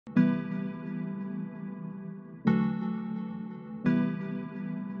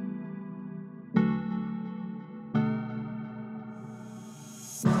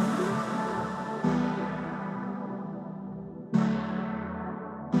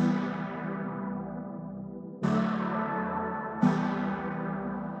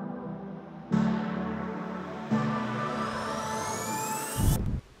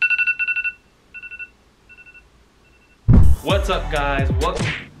What's up, guys? Welcome.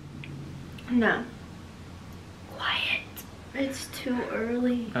 No. Quiet. It's too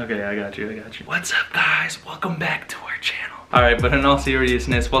early. Okay, I got you. What's up, guys? Welcome back to our channel. Alright, but in all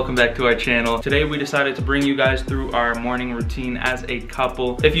seriousness, welcome back to our channel. Today we decided to bring you guys through our morning routine as a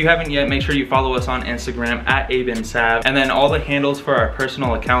couple. If you haven't yet, make sure you follow us on Instagram at AbeandSav. And then all the handles for our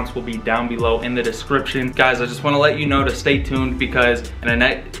personal accounts will be down below in the description. Guys, I just want to let you know to stay tuned because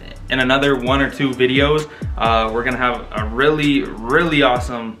in another 1 or 2 videos, we're gonna have a really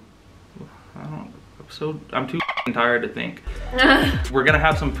awesome episode. I'm too tired to think. We're gonna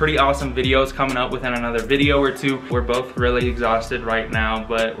have some pretty awesome videos coming up within another video or 2. We're both really exhausted right now,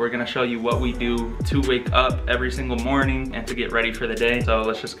 but we're gonna show you what we do to wake up every single morning and to get ready for the day. So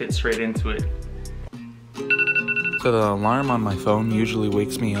let's just get straight into it. So the alarm on my phone usually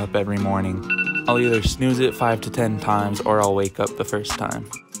wakes me up every morning. I'll either snooze it 5 to 10 times or I'll wake up the first time.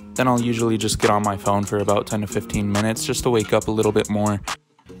 Then I'll usually just get on my phone for about 10 to 15 minutes just to wake up a little bit more.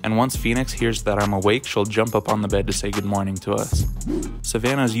 And once Phoenix hears that I'm awake, she'll jump up on the bed to say good morning to us.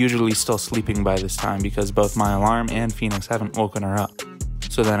 Savannah's usually still sleeping by this time because both my alarm and Phoenix haven't woken her up.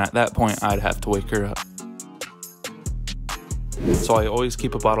 So then at that point, I'd have to wake her up. So I always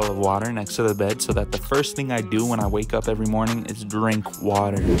keep a bottle of water next to the bed so that the first thing I do when I wake up every morning is drink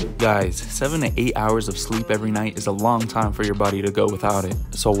water. Guys, 7 to 8 hours of sleep every night is a long time for your body to go without it.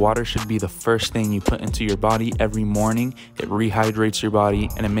 So water should be the first thing you put into your body every morning. It rehydrates your body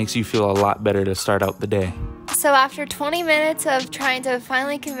and it makes you feel a lot better to start out the day. So after 20 minutes of trying to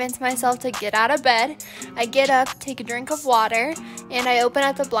finally convince myself to get out of bed, I get up, take a drink of water, and I open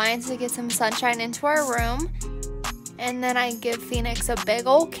up the blinds to get some sunshine into our room. And then I give Phoenix a big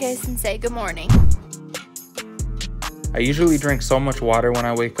old kiss and say good morning. I usually drink so much water when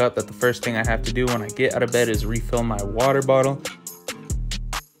I wake up that the first thing I have to do when I get out of bed is refill my water bottle.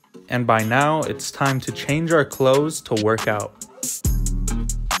 And by now, it's time to change our clothes to work out.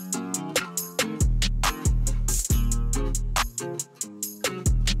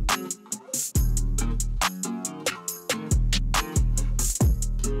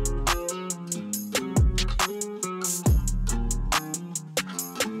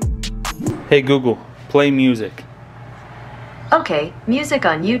 Hey Google, play music. Okay, music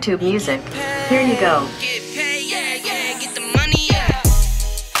on YouTube Music. Here you go.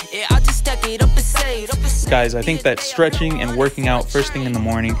 Guys, I think that stretching and working out first thing in the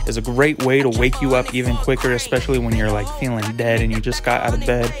morning is a great way to wake you up even quicker, especially when you're like feeling dead and you just got out of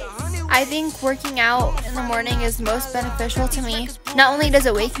bed. I think working out in the morning is most beneficial to me. Not only does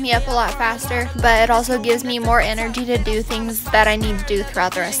it wake me up a lot faster, but it also gives me more energy to do things that I need to do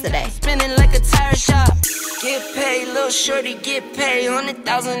throughout the rest of the day. Spinning like a tire shop. Get paid, little shorty, get paid.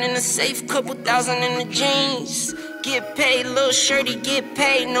 100,000 in the safe, couple thousand in the jeans. Get paid, little shorty, get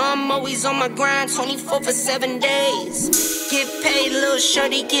paid. No, I'm always on my grind, 24 for 7 days. Get paid, little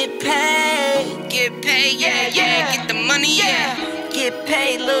shorty, get paid. Get paid, yeah, get the money, yeah. Get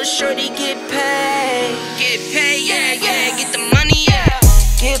paid, little shorty, get paid. Get paid, yeah, get the money, yeah.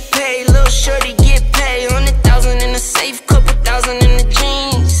 Get paid, little shorty, get paid. 100,000 in the safe, couple thousand in the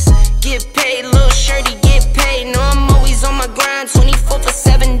jeans. Get paid, little shorty, get paid. No, I'm always on my grind, 24 for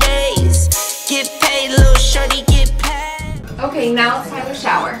 7 days. Get paid, little shorty, get paid. Okay, now it's time to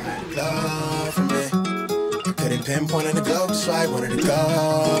shower. Couldn't pinpoint on the globe, so I wanted to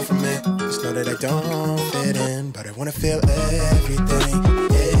go from it. Just know that I don't fit in, but I wanna feel everything,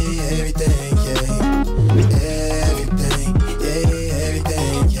 yeah, everything, yeah, everything, yeah,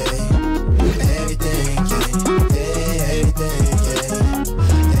 everything, yeah, everything, yeah, everything, yeah,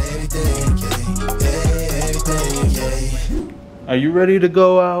 everything, yeah. Are you ready to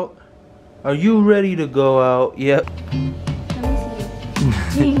go out? Are you ready to go out? Yep. Let me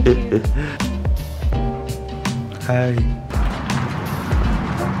see. Thank you. Hi.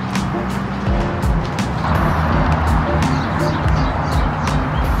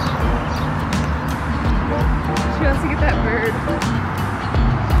 She wants to get that bird.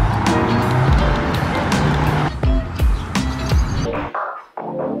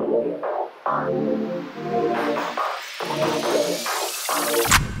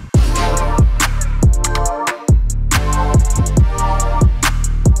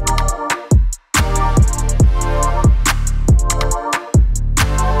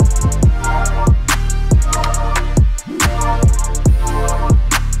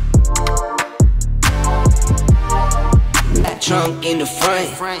 Trunk in the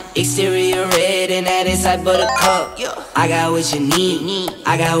front, exterior red and that inside buttercup. I got what you need,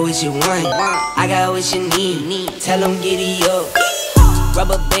 I got what you want, I got what you need. Tell them giddy up.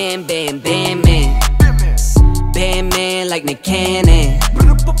 Rubber band, band, band, man. Band man like the cannon.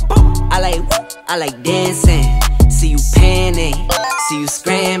 I like dancing. See you panic, see you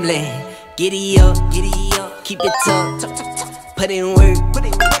scrambling. Giddy up, keep it tucked. Put in work,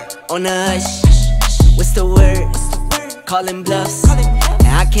 on the hush. What's the word? Calling bluffs. And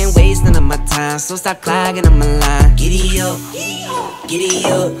I can't waste none of my time, so stop clogging on my line. Giddy up, giddy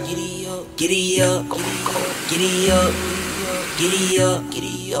up, giddy up, giddy up, giddy up,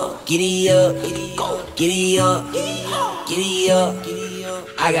 giddy up, giddy up, giddy up, giddy up.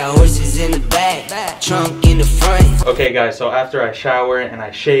 I got horses in the back, trunk in the front. Okay guys, so after I shower and I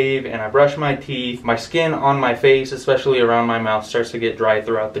shave and I brush my teeth, my skin on my face, especially around my mouth, starts to get dry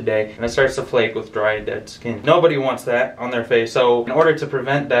throughout the day, and it starts to flake with dry, dead skin. Nobody wants that on their face, so in order to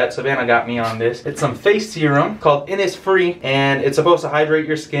prevent that, Savannah got me on this. It's some face serum called Innisfree, and it's supposed to hydrate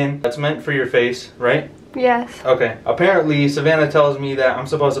your skin. That's meant for your face, right? Yes. Okay. Apparently, Savannah tells me that I'm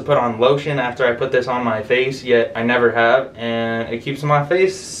supposed to put on lotion after I put this on my face, yet I never have, and it keeps my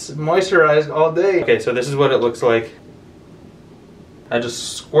face moisturized all day. Okay, so this is what it looks like. I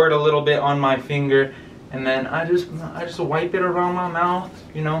just squirt a little bit on my finger, and then I just wipe it around my mouth,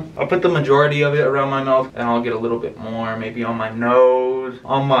 you know. I'll put the majority of it around my mouth, and I'll get a little bit more, maybe on my nose,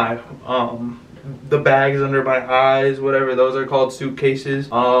 on my the bags under my eyes, whatever those are called, suitcases.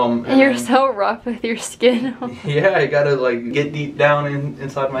 And you're so rough with your skin. Yeah, I gotta like get deep down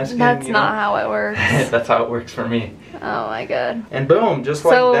inside my skin. That's not how it works. That's how it works for me. Oh my god. And boom, just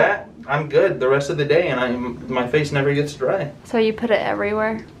like that, I'm good the rest of the day, and my face never gets dry. So you put it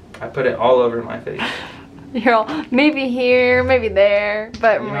everywhere? I put it all over my face. You're all, maybe here, maybe there,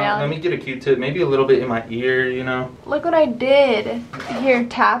 but in reality. Let me get a Q-tip, maybe a little bit in my ear, you know. Look what I did. Here,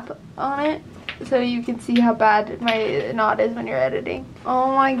 tap on it so you can see how bad my knot is when you're editing.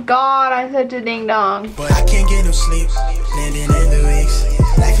 Oh my god, I'm such a ding dong. But I can't get no sleep, landing in the weeks.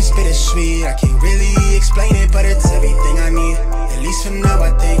 Life is bittersweet, I can't really explain it, but it's everything I need. At least for now,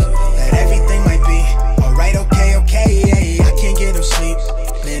 I think that everything might be alright, okay, yeah. I can't get no sleep,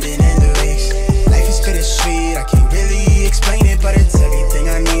 landing in the weeks. Life is bittersweet, I can't really explain it, but it's everything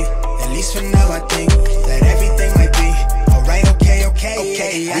I need. At least for now, I think that everything might be alright, okay.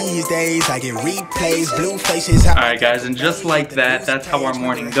 These days I get replays, blue faces. Alright guys, and just like that, that's how our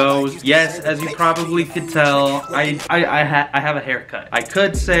morning goes. Yes, as you probably could tell, I have a haircut. I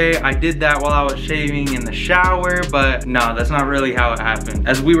could say I did that while I was shaving in the shower, but no, that's not really how it happened.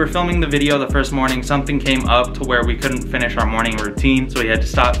 As we were filming the video the first morning, something came up to where we couldn't finish our morning routine, so we had to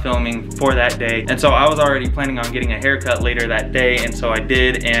stop filming for that day. And so I was already planning on getting a haircut later that day, and so I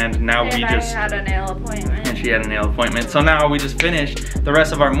did, and now we just had a nail appointment. And she had a nail appointment. So now we just finished the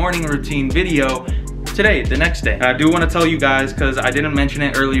rest of our morning routine video today, the next day. I do want to tell you guys, because I didn't mention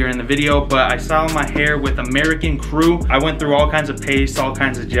it earlier in the video, but I styled my hair with American Crew. I went through all kinds of pastes, all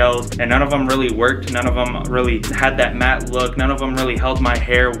kinds of gels, and none of them really worked. None of them really had that matte look. None of them really held my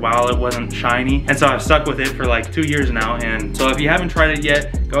hair while it wasn't shiny. And so I've stuck with it for like 2 years now. And so if you haven't tried it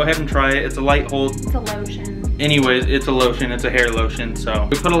yet, go ahead and try it. It's a light hold. It's a lotion. Anyways, it's a lotion, it's a hair lotion, so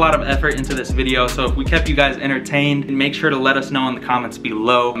we put a lot of effort into this video, so if we kept you guys entertained, make sure to let us know in the comments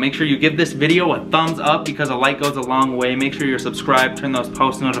below. Make sure you give this video a thumbs up because a like goes a long way. Make sure you're subscribed, turn those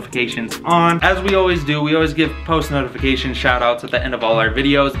post notifications on. As we always do, we always give post notification shout outs at the end of all our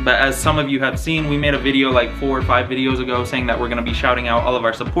videos, but as some of you have seen, we made a video like 4 or 5 videos ago saying that we're gonna be shouting out all of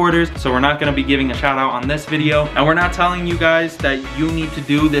our supporters, so we're not gonna be giving a shout out on this video, and we're not telling you guys that you need to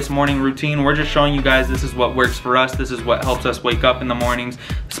do this morning routine. We're just showing you guys this is what works for us. This is what helps us wake up in the mornings,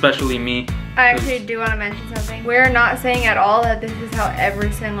 especially me. I actually do want to mention something. We're not saying at all that this is how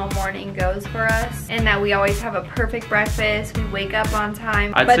every single morning goes for us and that we always have a perfect breakfast, we wake up on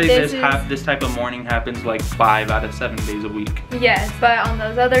time. I'd say this type of morning happens like 5 out of 7 days a week. Yes, but on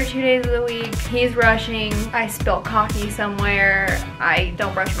those other 2 days of the week, he's rushing, I spill coffee somewhere, I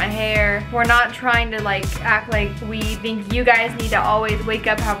don't brush my hair. We're not trying to like act like we think you guys need to always wake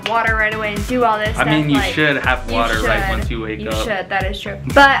up, have water right away and do all this stuff. I mean, you should have water right once you wake up. You should, that is true.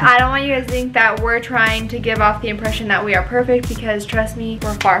 But I don't want you guys to think that we're trying to give off the impression that we are perfect, because trust me,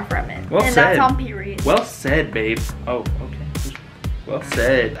 we're far from it. Well and said. That's on period. Well said, babe. Oh, okay. Well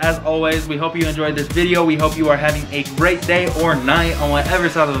said. As always, we hope you enjoyed this video. We hope you are having a great day or night on whatever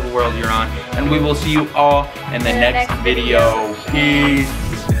side of the world you're on. And we will see you all in the next video. Peace.